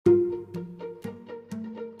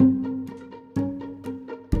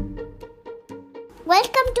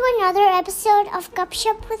Welcome to another episode of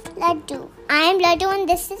Gupshup with Laddu. I am Laddu and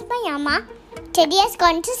this is my Amma. Teddy has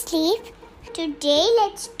gone to sleep. Today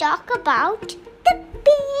let's talk about the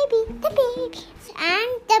baby.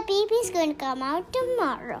 And the baby is going to come out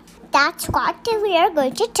tomorrow. That's what we are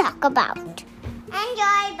going to talk about.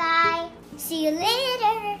 Enjoy, bye. See you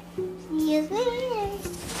later.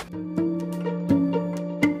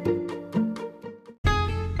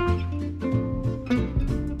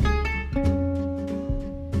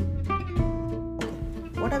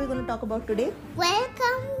 What are we going to talk about today?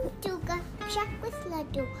 Welcome to Gupshup with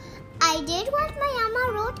Laddu. I did what my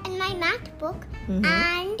Amma wrote in my math book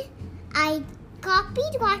and I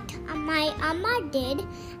copied what my Amma did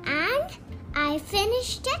and I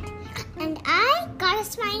finished it and I got a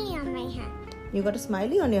smiley on my hand. You got a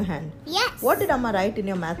smiley on your hand. Yes. What did Amma write in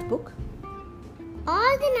your math book?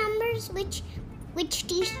 All the numbers which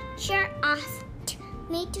teacher asked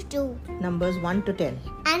me to do. Numbers 1 to 10.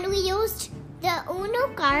 And we used the Uno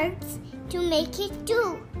cards to make it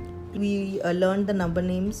too. We learned the number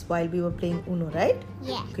names while we were playing Uno, right?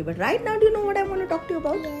 Yeah. Okay, but right now, do you know what I want to talk to you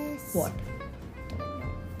about? Yes. What?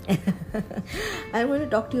 I'm going to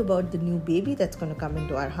talk to you about the new baby that's going to come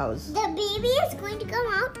into our house. The baby is going to come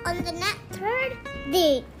out on the third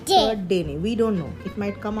day. Third day. We don't know. It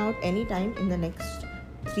might come out anytime in the next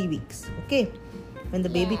 3 weeks. Okay? When the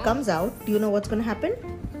baby comes out, do you know what's going to happen?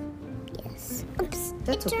 Yes. Oops.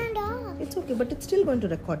 That's it okay. turned off. It's okay, but it's still going to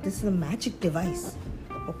record. This is a magic device.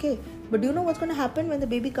 Okay? But do you know what's going to happen when the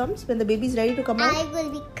baby comes? When the baby is ready to come out? I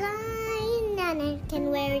will be kind and I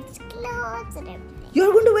can wear its clothes and everything.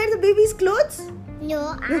 You're going to wear the baby's clothes?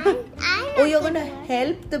 No, I'm not. Oh, you're going to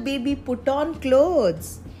help the baby put on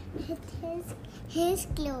clothes. His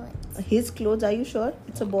clothes. His clothes, are you sure?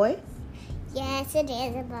 It's a boy? Yes, it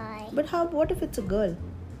is a boy. But what if it's a girl?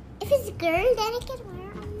 If it's a girl, then I can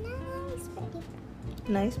wear a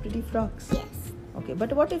Nice, pretty frocks. Yes. Okay,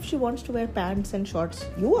 but what if she wants to wear pants and shorts?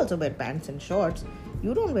 You also wear pants and shorts.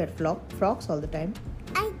 You don't wear frocks all the time.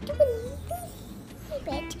 I do a little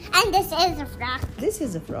bit. And this is a frock. This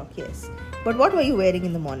is a frock, yes. But what were you wearing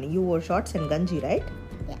in the morning? You wore shorts and ganji, right?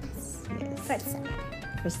 Yes. Yes. For summer.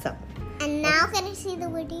 For summer. And now can I see the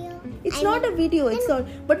video? It's not a video, it's all.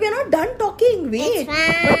 But we're not done talking. Wait. It's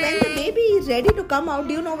fine. But when the baby is ready to come out,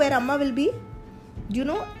 do you know where Amma will be? Do you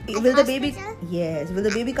know? Will the baby? Yes. Will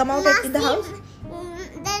the baby come out in the house?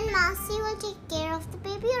 Then Masi will take care of the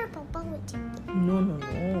baby or Papa will take care?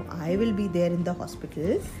 No. I will be there in the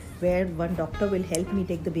hospital where one doctor will help me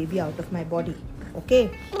take the baby out of my body. Okay?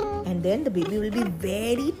 And then the baby will be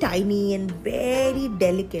very tiny and very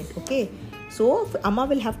delicate. Okay? So, Amma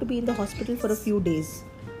will have to be in the hospital for a few days.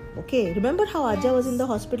 Okay? Remember how Aja was in the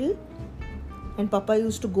hospital? And Papa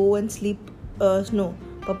used to go and sleep.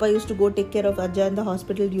 Papa used to go take care of Aja in the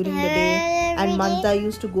hospital during the day. And Manta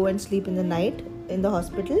used to go and sleep in the night in the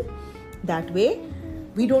hospital. That way,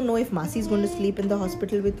 we don't know if Masi is going to sleep in the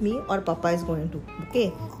hospital with me or Papa is going to.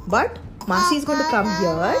 Okay? But Masi is going to come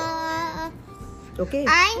here. Okay?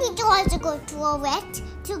 I need to also go to a vet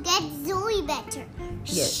to get Zoe better.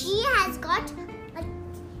 Yes. She has got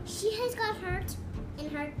hurt in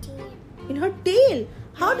her tail. In her tail?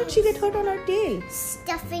 How did she get hurt on her tail?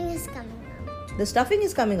 Stuffing is coming out. The stuffing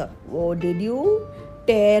is coming up. Oh, did you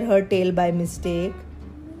tear her tail by mistake?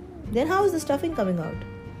 Then how is the stuffing coming out?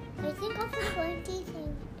 I think of a pointy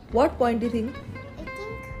thing. What pointy thing? I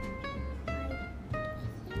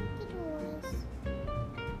think it was.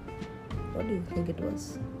 What do you think it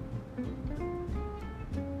was?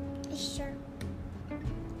 A sharp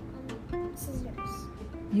scissors.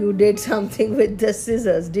 You did something with the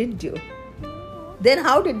scissors, didn't you? Then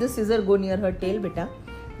how did the scissor go near her tail, beta?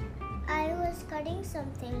 I was cutting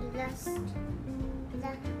something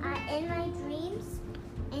in my dreams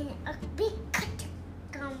and a big cut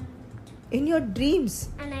come. In your dreams?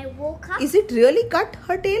 And I woke up. Is it really cut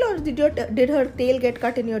her tail or did her tail get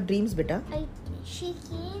cut in your dreams, beta? She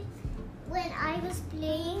came when I was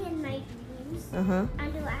playing in my dreams. Uh-huh.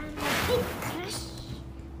 And a big crash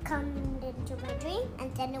come into my dream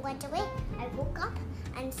and then it went away. I woke up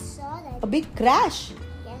and saw that. A big crash?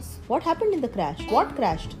 Yes. What happened in the crash? What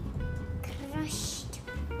crashed? Crushed.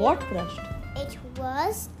 What crashed? It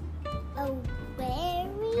was a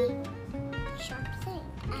very sharp thing.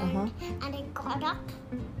 And I got up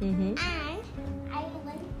and I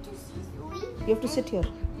went to see Zoe. You have to sit here.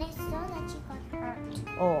 And I saw that she got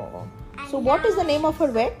hurt. Oh. So what is the name of her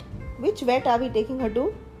vet? Which vet are we taking her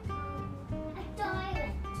to? A toy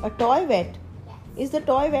vet. A toy vet. Yes. Is the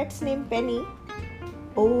toy vet's name Penny?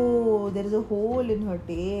 Oh, there is a hole in her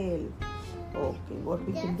tail. Okay, what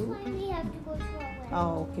we can That's do? why we have to go to a vet.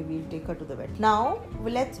 Oh, okay, we'll take her to the vet. Now,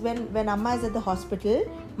 when Amma is at the hospital,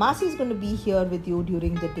 Masi is going to be here with you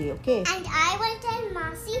during the day, okay? And I will tell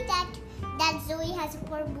Masi that Zoe has a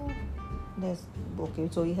poor boob. Yes, okay,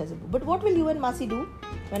 Zoe has a... But what will you and Masi do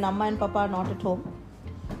when Amma and Papa are not at home?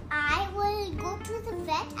 I will go to the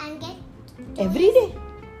vet and get Every day?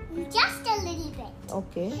 just a little bit.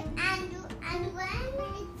 Okay. And when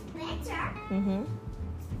it's better, Mm-hmm.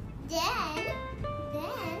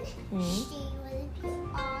 then Hmm. she will be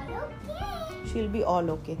all okay. She'll be all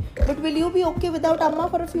okay. But will you be okay without Amma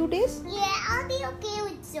for a few days? Yeah, I'll be okay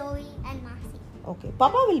with Zoe and Masi. Okay.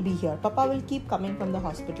 Papa will be here. Papa will keep coming from the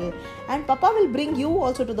hospital. And Papa will bring you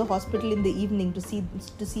also to the hospital in the evening to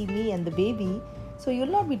see me and the baby. So you'll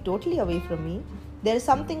not be totally away from me. There is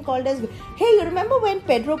something called as... Hey, you remember when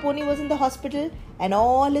Pedro Pony was in the hospital and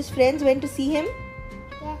all his friends went to see him?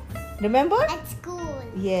 Yes. Remember? At school.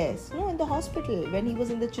 Yes. No, in the hospital. When he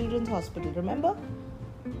was in the children's hospital. Remember?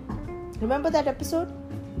 Remember that episode?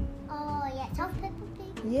 Oh, yes. Of Peppa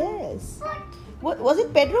Pig. Yes. What? Was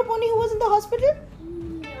it Pedro Pony who was in the hospital?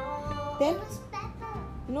 No. Then? It was Peppa.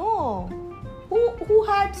 No. Who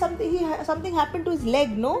had something? Something happened to his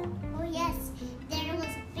leg, no? Oh, yes. There was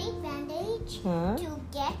a big bandage Huh? to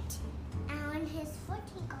get on his foot.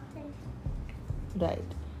 He got it. Right.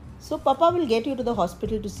 So Papa will get you to the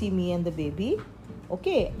hospital to see me and the baby.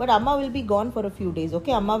 Okay. But Amma will be gone for a few days.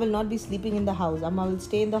 Okay. Amma will not be sleeping in the house. Amma will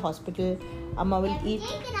stay in the hospital. Amma will Every eat. day,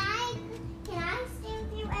 can I stay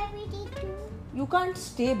with you every day too? You can't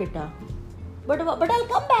stay, beta. But I'll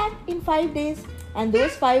come back in 5 days. And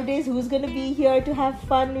those 5 days, who's gonna be here to have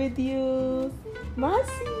fun with you?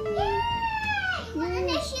 Masi. Yay! When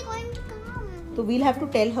is she going to come? So we'll have to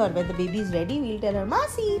tell her when the baby is ready. We'll tell her,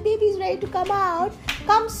 Masi, baby is ready to come out.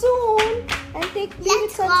 Come soon and take me with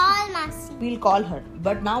Let's some. call Masi. We'll call her.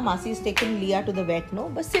 But now Masi is taking Leah to the vet, no?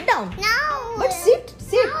 But sit down. No. But sit.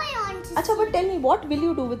 Now I want to. Acha, but tell me, what will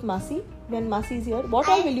you do with Masi when Masi is here? What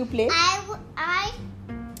all will you play? I will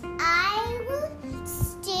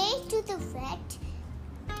stay to the vet.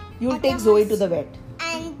 You'll at take the Zoe house. to the vet.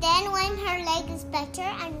 And then when her leg is better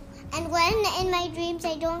and when in my dreams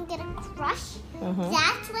I don't get a crush, Uh-huh.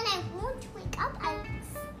 that's when I won't wake up. I'll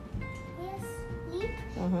sleep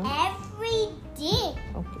Uh-huh. every day.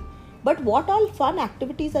 Okay. But what all fun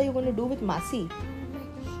activities are you going to do with Masi?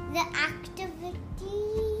 The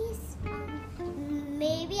activities,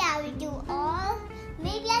 maybe I will do all.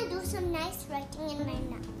 Maybe I'll do some nice writing in my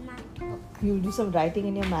math book. You'll do some writing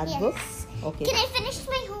in your math book? Yes. Okay. Can I finish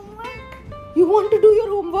my homework? You want to do your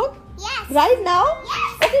homework? Yes. Right now? Yes.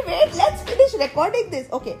 Okay, wait, let's finish recording this.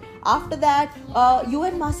 Okay, after that, you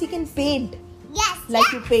and Masi can paint Yes. like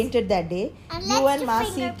yes. you painted that day. And You let's and do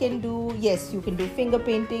Masi finger can do, yes, you can do finger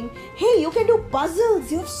painting. Hey, you can do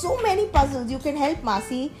puzzles. You have so many puzzles. You can help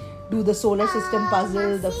Masi do the solar system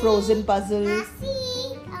puzzle, the Masi, frozen puzzle. Masi,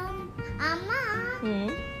 Amma, Hmm.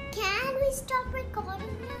 can we stop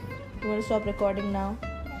recording now? You want to stop recording now?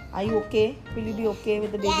 Are you okay? Will you be okay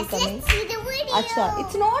with the baby Yes, coming? let's see the video. Acha,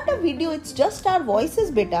 it's not a video, it's just our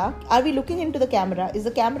voices, beta. Are we looking into the camera? Is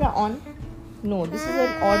the camera on? No, this is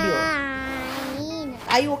an audio. Fine.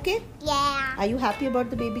 Are you okay? Yeah. Are you happy about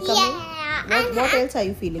the baby coming? Yeah. What else are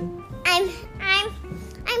you feeling?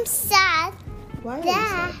 I'm sad. Why are you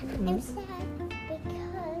Yeah. sad? I'm sad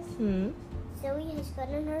because Hmm. Zoe has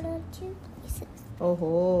gotten hurt on 2 places.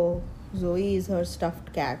 Oh, Zoe is her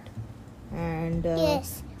stuffed cat, and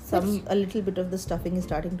Yes. a little bit of the stuffing is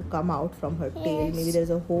starting to come out from her tail. Yes. Maybe there's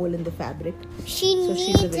a hole in the fabric. She So needs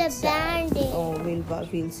she's a a bit sad. bandage. Oh,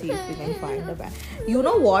 we'll see if we can find a band. You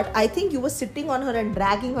know what? I think you were sitting on her and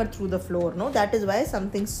dragging her through the floor. No, that is why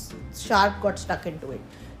something sharp got stuck into it.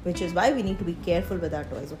 Which is why we need to be careful with our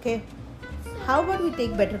toys. Okay? How about we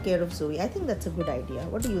take better care of Zoe? I think that's a good idea.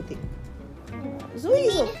 What do you think? Zoe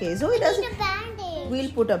is okay. Zoe We doesn't. need a bandage.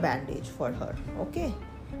 We'll put a bandage for her. Okay?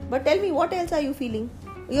 But tell me, what else are you feeling?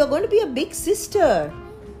 You're going to be a big sister.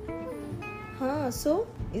 So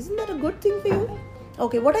isn't that a good thing for you?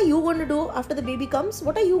 Okay, what are you going to do after the baby comes?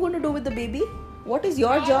 What are you going to do with the baby? What is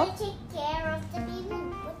your I job? will take care of the baby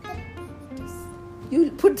and put the baby to sleep. You'll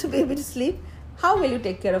put the baby to sleep. How will you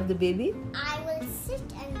take care of the baby? I will sit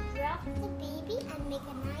and rock the baby and make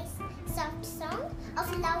a nice soft song,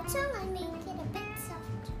 a loud song, and make it a bit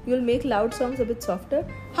soft. You'll make loud songs a bit softer.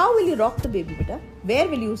 How will you rock the baby, beta? Where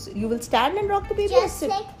will you will stand and rock the baby or Just sit?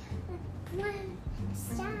 like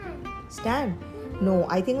stand. Stand. No,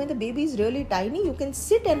 I think when the baby is really tiny, you can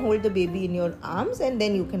sit and hold the baby in your arms and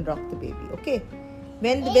then you can rock the baby. Okay.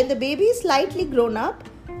 When the baby is slightly grown up,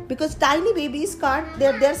 because tiny babies can't,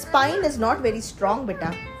 their spine is not very strong,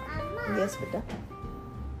 beta. Amma, Yes, beta.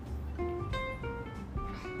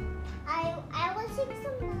 sing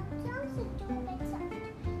some loud songs and do a bit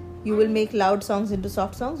soft. You will make loud songs into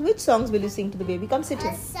soft songs. Which songs will you sing to the baby? Come sit A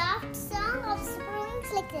here. soft song of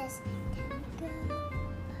springs like this.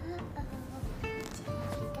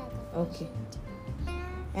 Okay.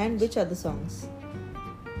 And which other songs?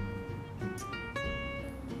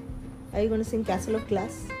 Are you going to sing Castle of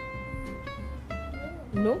Glass?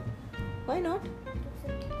 No? Why not?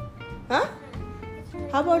 Huh?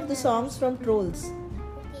 How about the songs from Trolls?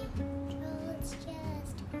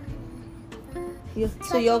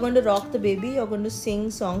 So you're going to rock the baby, you're going to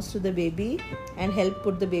sing songs to the baby and help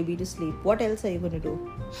put the baby to sleep. What else are you going to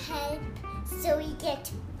do? Help so we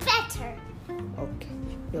get better. Okay.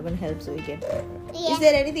 You're going to help so we get better. Yeah. Is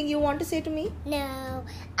there anything you want to say to me? No,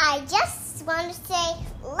 I just want to say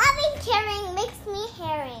loving caring makes me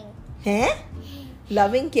herring. Huh?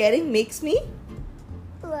 Loving, caring makes me?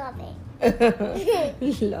 Loving.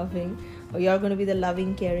 Loving. Oh, you're going to be the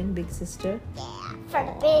loving, caring big sister? Yeah, for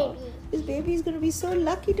the baby. This baby is going to be so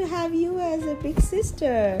lucky to have you as a big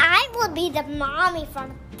sister. I will be the mommy for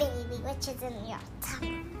the baby, which is in your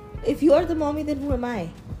tummy. If you're the mommy, then who am I?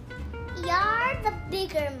 You're the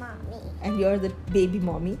bigger mommy. And you're the baby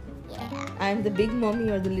mommy. Yeah. I'm the big mommy,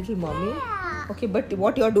 you're the little mommy. Yeah. Okay, but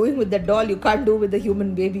what you're doing with the doll, you can't do with the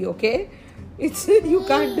human baby, okay? It's you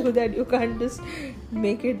can't do that. You can't just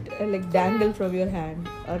make it like dangle from your hand.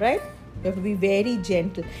 Alright? You have to be very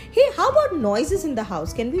gentle. Hey, how about noises in the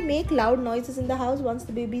house? Can we make loud noises in the house once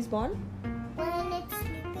the baby is born? When it's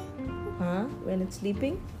sleeping? Huh? When it's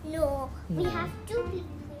sleeping? No, we have to be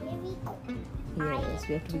very quiet. Yes,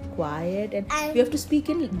 we have to be quiet and we have to speak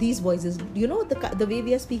in these voices. You know the way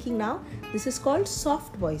we are speaking now? This is called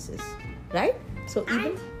soft voices. Right? So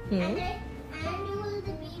even... And will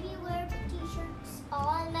the baby wear the t-shirts?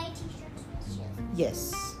 All my t-shirts with shoes.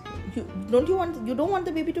 Yes. You don't want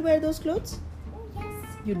the baby to wear those clothes? Oh,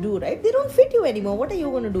 yes. You do, right? They don't fit you anymore. What are you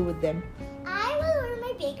going to do with them? I will wear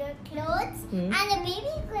my bigger clothes and the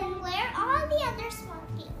baby can wear all the other small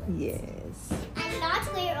things. Yes. And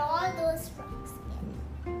not wear all those frocks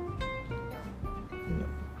again. No.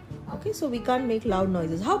 Okay, so we can't make loud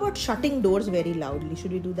noises. How about shutting doors very loudly?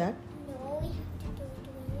 Should we do that? No, we have to do it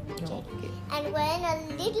very gently. Okay. And when a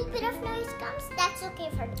little bit of noise comes, that's okay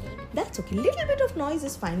for the baby. That's okay. Little bit of noise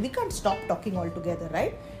is fine. We can't stop talking altogether,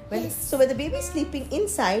 right? Yes. So when the baby is sleeping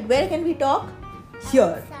inside, where can we talk?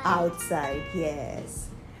 Here. Outside. Yes.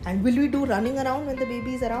 And will we do running around when the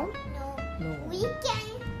baby is around? No. No. We can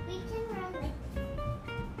run like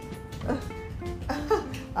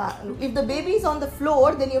If the baby is on the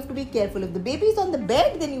floor, then you have to be careful. If the baby is on the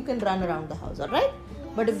bed, then you can run around the house, alright?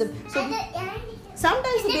 But if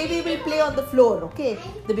sometimes the baby will play on the floor, okay?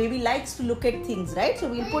 The baby likes to look at things, right? So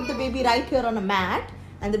we'll put the baby right here on a mat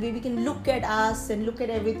and the baby can look at us and look at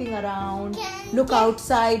everything around. Look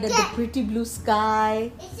outside at the pretty blue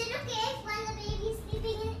sky. Is it okay when the baby is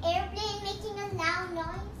sleeping in an airplane making a loud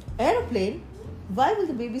noise? Aeroplane? Why will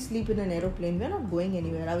the baby sleep in an aeroplane? We're not going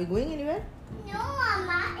anywhere. Are we going anywhere? No,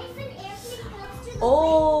 Mama. If an airplane comes to the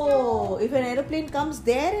Oh, if an aeroplane comes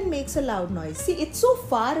there and makes a loud noise. See, it's so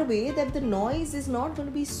far away that the noise is not going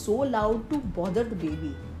to be so loud to bother the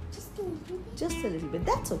baby. Just a little bit.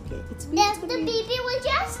 That's okay. It's the baby will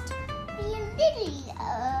just be a little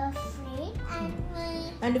afraid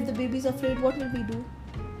And if the baby is afraid, what will we do?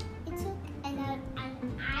 It's okay. And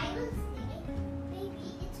I will say,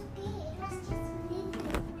 baby, it's okay. It was just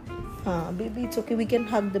a little. Baby, it's okay. We can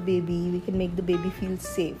hug the baby. We can make the baby feel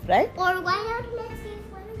safe, right? Or why not let's give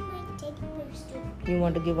one of my teddy bears to You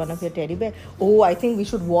want to give one of your teddy bear? Oh, I think we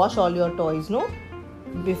should wash all your toys, no?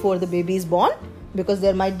 Before the baby is born. Because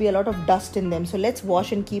there might be a lot of dust in them. So let's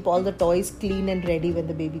wash and keep all the toys clean and ready when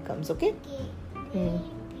the baby comes, okay?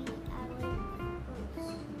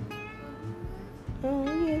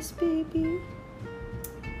 Oh, yes, baby.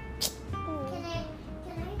 Can I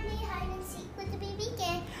play hide and seek with the baby?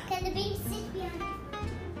 Can the baby sit behind me?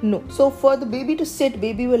 No. So for the baby to sit,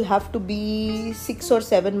 baby will have to be 6 or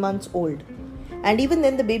 7 months old. And even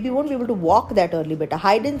then the baby won't be able to walk that early. But a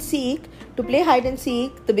hide and seek, to play hide and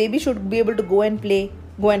seek, the baby should be able to go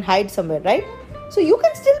and hide somewhere, right? So you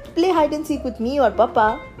can still play hide and seek with me or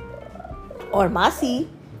Papa or Masi.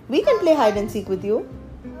 We can play hide and seek with you.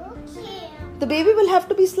 Okay. The baby will have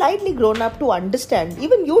to be slightly grown up to understand.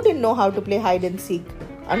 Even you didn't know how to play hide and seek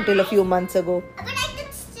until a few months ago. But I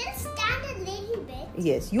can still stand a little bit.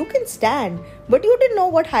 Yes, you can stand. But you didn't know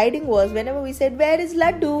what hiding was. Whenever we said, "Where is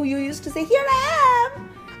Laddu?" you used to say, "Here I am."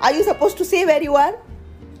 Are you supposed to say where you are?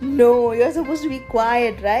 No, you're supposed to be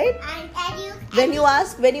quiet, right? When you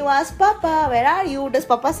ask Papa, where are you? Does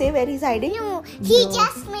Papa say where he's hiding? No, he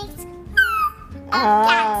just makes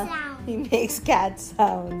that sound. He makes cat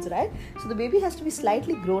sounds, right? So the baby has to be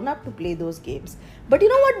slightly grown up to play those games. But you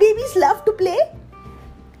know what babies love to play?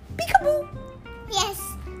 Peekaboo. Yes.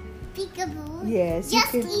 Peekaboo. Yes, you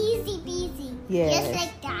Just can- easy peasy. Yes. Just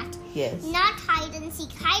like that. Yes. Not hide and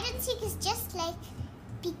seek. Hide and seek is just like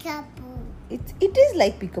peekaboo. It is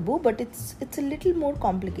like peekaboo, but it's a little more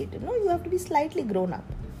complicated. No, you have to be slightly grown up.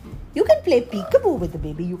 You can play peekaboo with the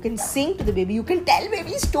baby. You can sing to the baby. You can tell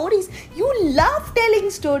baby stories. You love telling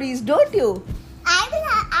stories, don't you? I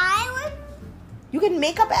will. You can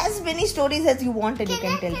make up as many stories as you want, and you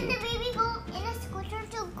can tell Can me. the baby go in a scooter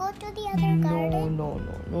to go to the other garden?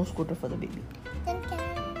 No scooter for the baby. Then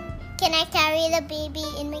can I carry the baby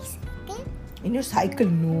in my cycle? In your cycle,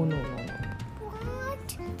 no.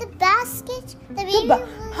 What? The basket? The baby.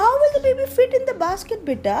 How will the baby fit in the basket,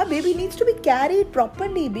 beta? Baby needs to be carried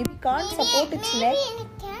properly. Baby can't support its neck. Maybe in a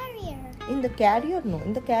carrier. In the carrier, no.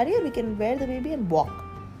 In the carrier, we can wear the baby and walk.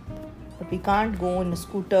 But we can't go in a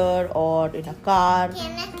scooter or in a car. Can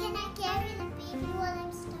I carry the baby while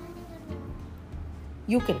I'm standing alone?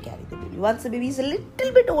 You can carry the baby. Once the baby is a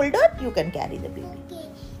little bit older, you can carry the baby. Okay.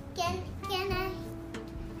 Can I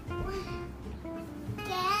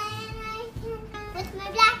with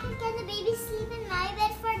my blanket, can the baby sleep in my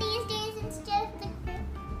bed for these days instead of the crib?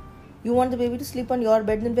 You want the baby to sleep on your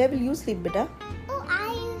bed, then where will you sleep, beta?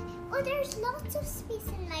 Oh, there's lots of space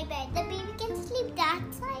in my bed. The baby can sleep that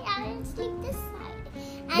side, I will sleep this side.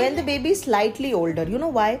 And When the baby is slightly older, you know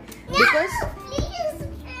why? no, Because please,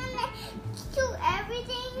 to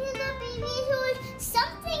everything the baby is old.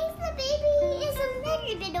 Some things the baby is a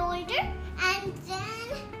little bit older, and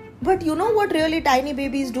then But you know what really tiny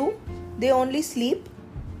babies do? They only sleep,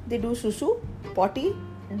 they do susu, potty,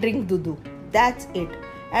 drink dudu. That's it.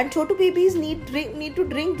 And chotu babies need to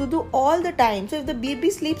drink dudu all the time. So if the baby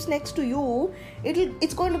sleeps next to you,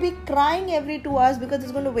 it's going to be crying every 2 hours because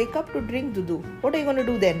it's going to wake up to drink dudu. What are you going to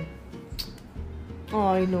do then? Oh,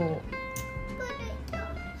 I know.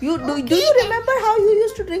 Do you remember how you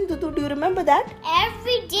used to drink dudu? Do you remember that?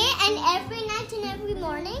 every day and every night and every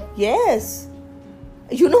morning Yes.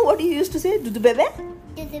 You know what you used to say? Dudu bebe?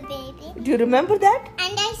 to the baby. Do you remember that?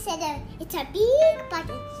 And I said it's a big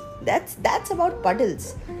bottle. That's about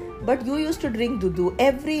puddles. But you used to drink dudu.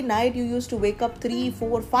 Every night you used to wake up 3,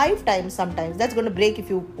 4, 5 times sometimes. That's going to break if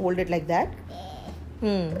you hold it like that.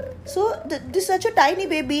 So, this such a tiny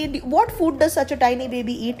baby, what food does such a tiny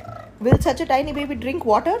baby eat? Will such a tiny baby drink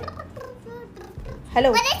water?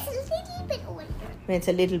 Hello? But it's a little bit older. It's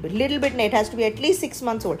a little bit. No, it has to be at least 6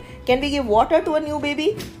 months old. Can we give water to a new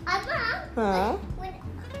baby? Huh?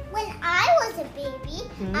 When I was a baby,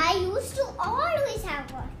 I used to always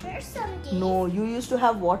have water some days. No, you used to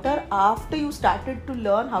have water after you started to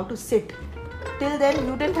learn how to sit. Till then,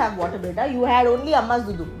 you didn't have water, beta. You had only Amma's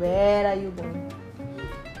dudu. Where are you going?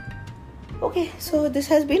 Okay, so this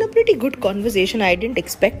has been a pretty good conversation. I didn't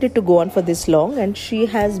expect it to go on for this long, and she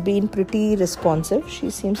has been pretty responsive. She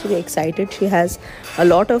seems to be excited. She has a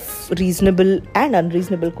lot of reasonable and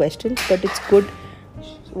unreasonable questions, but it's good.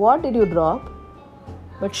 What did you drop?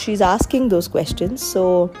 But she's asking those questions,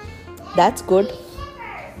 so that's good.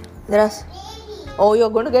 Oh, you're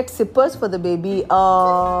going to get sippers for the baby. These are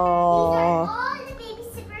all the baby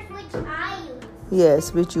sippers which I use.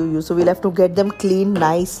 Yes, which you use. So we'll have to get them cleaned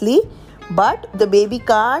nicely. But the baby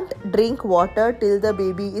can't drink water till the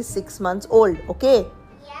baby is 6 months old. Okay?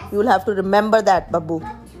 Yes. You'll have to remember that, Babu.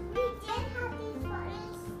 But we did have these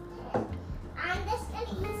bottles. And this can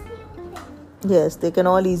easily open. Yes, they can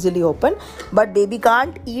all easily open. But baby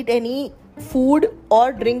can't eat any food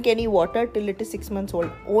or drink any water till it is 6 months old.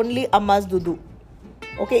 Only Amma's dudu.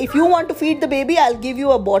 Okay, if you want to feed the baby, I'll give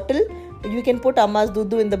you a bottle. You can put Amma's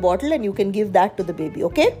dudu in the bottle and you can give that to the baby.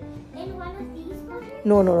 Okay? In one of these bottles?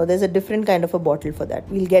 No. There's a different kind of a bottle for that.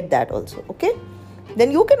 We'll get that also. Okay?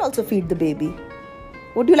 Then you can also feed the baby.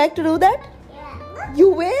 Would you like to do that? Yeah. You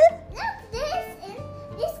will? Look,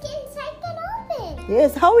 this inside can open.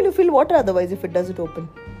 Yes. How will you fill water otherwise if it doesn't open?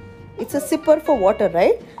 It's a sipper for water,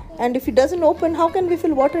 right? And if it doesn't open, how can we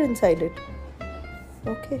fill water inside it?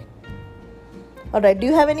 Okay. Alright. Do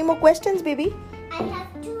you have any more questions, baby? I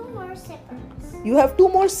have 2 more sippers. You have 2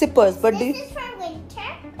 more sippers, but This is for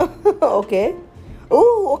winter. Okay.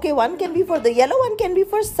 Oh, okay. One can be for the yellow one can be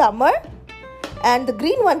for summer, and the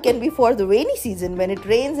green one can be for the rainy season when it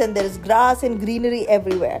rains and there is grass and greenery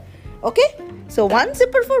everywhere. Okay. So 1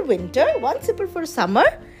 sipper for winter, 1 sipper for summer,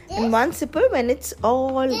 and 1 sipper when it's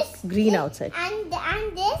all green outside.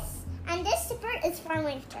 And this sipper is for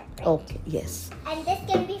winter. Right? Okay. Yes. And this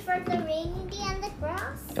can be for the rainy day and the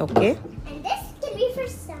grass. Okay. And this can be for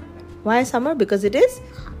summer. Why summer? Because it is.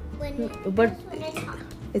 When But it's hot.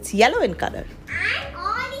 it's yellow in color. And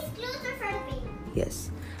all these clothes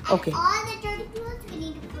Yes. Okay. And all the dirty clothes we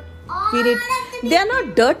need to put all We need. of them. They are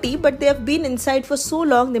not dirty, but they have been inside for so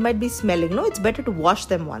long. They might be smelling. No, it's better to wash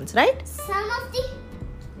them once, right? Some of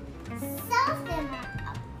them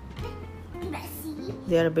are a bit messy.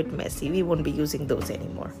 They are a bit messy. We won't be using those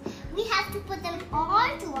anymore. We have to put them all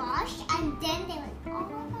to wash, and then they will all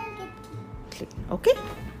get clean. Clean. Okay.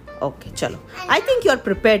 Okay. Chalo. I think you are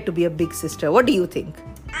prepared to be a big sister. What do you think?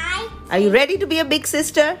 Are you ready to be a big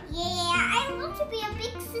sister? Yeah, I want to be a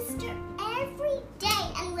big sister every day.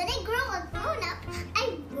 And when I grow up,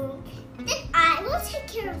 then I will take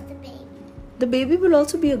care of the baby. The baby will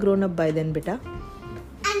also be a grown-up by then, beta.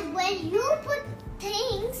 And when you put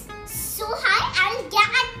things so high, I'll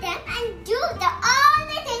get them and do all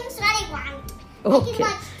the things that I want. I Okay. can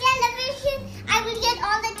watch television. I will get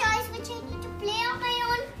all the toys which I need to play on my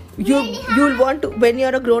own. You'll want to, when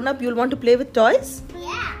you're a grown-up, you'll want to play with toys? Yeah.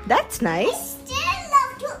 That's I nice. still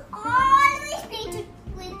love to always play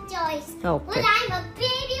with toys. Okay. When I'm a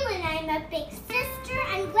baby, when I'm a big sister,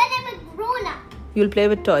 and when I'm a grown-up. You'll play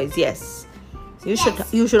with toys, yes. You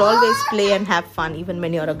Yes. should always play and have fun even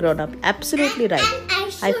when you're a grown-up. Absolutely right. And I High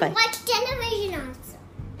should five. watch television also.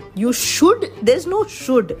 You should. There's no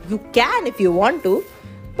should. You can if you want to.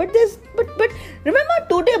 But remember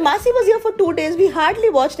today Masi was here for 2 days. We hardly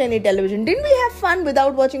watched any television. Didn't we have fun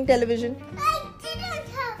without watching television? I didn't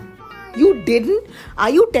have fun. You didn't? Are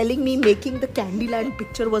you telling me making the Candyland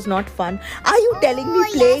picture was not fun? Are you telling me Oh,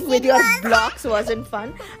 playing yes, with it your was. blocks wasn't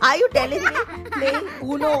fun? Are you telling me playing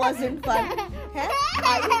Uno wasn't fun? Huh?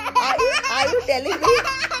 Are you telling me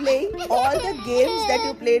playing all the games that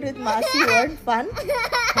you played with Masi weren't fun?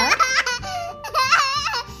 Huh?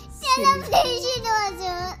 Television was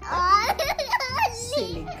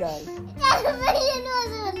Silly girl. Television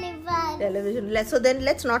was only fun. Television. So then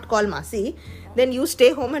let's not call Masi. Then you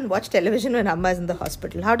stay home and watch television when Amma is in the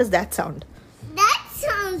hospital. How does that sound? That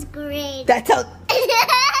sounds great. That's how.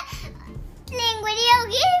 Playing video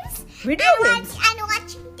games. Video games? And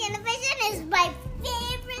watching television is my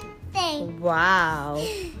favorite thing. Wow.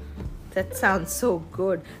 That sounds so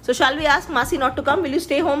good. So shall we ask Masi not to come? Will you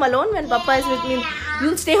stay home alone when Papa is with me?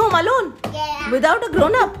 You'll stay home alone? Yeah. Without a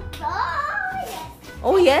grown-up? Oh, yes.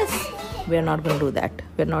 Oh yes. We're not going to do that.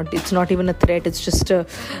 It's not even a threat. It's just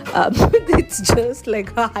it's just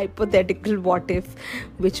like a hypothetical what if,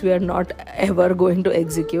 which we are not ever going to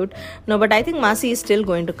execute. No, but I think Masi is still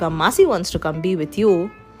going to come. Masi wants to come be with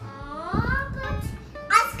you. Oh, but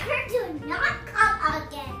ask her to not come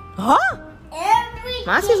again. Huh? Every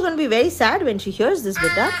Masi is going to be very sad when she hears this,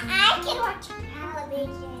 beta. I can watch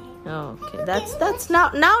television. Okay, that's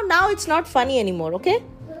now it's not funny anymore, okay?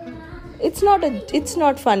 It's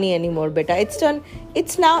not funny anymore, beta.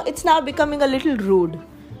 It's now becoming a little rude.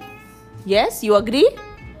 Yes, you agree?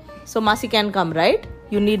 So Masi can come, right?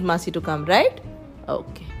 You need Masi to come, right?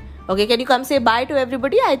 Okay. Okay, can you come say bye to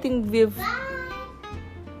everybody? I think Bye.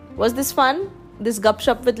 Was this fun? This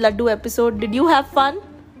Gupshup with Laddu episode. Did you have fun?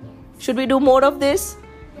 Should we do more of this?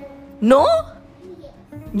 No?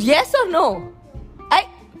 Yes or no?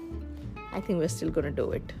 I think we're still going to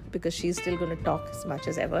do it because she's still going to talk as much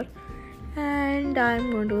as ever. And I'm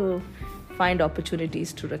going to find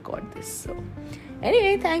opportunities to record this. So,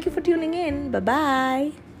 anyway, thank you for tuning in.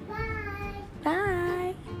 Bye-bye.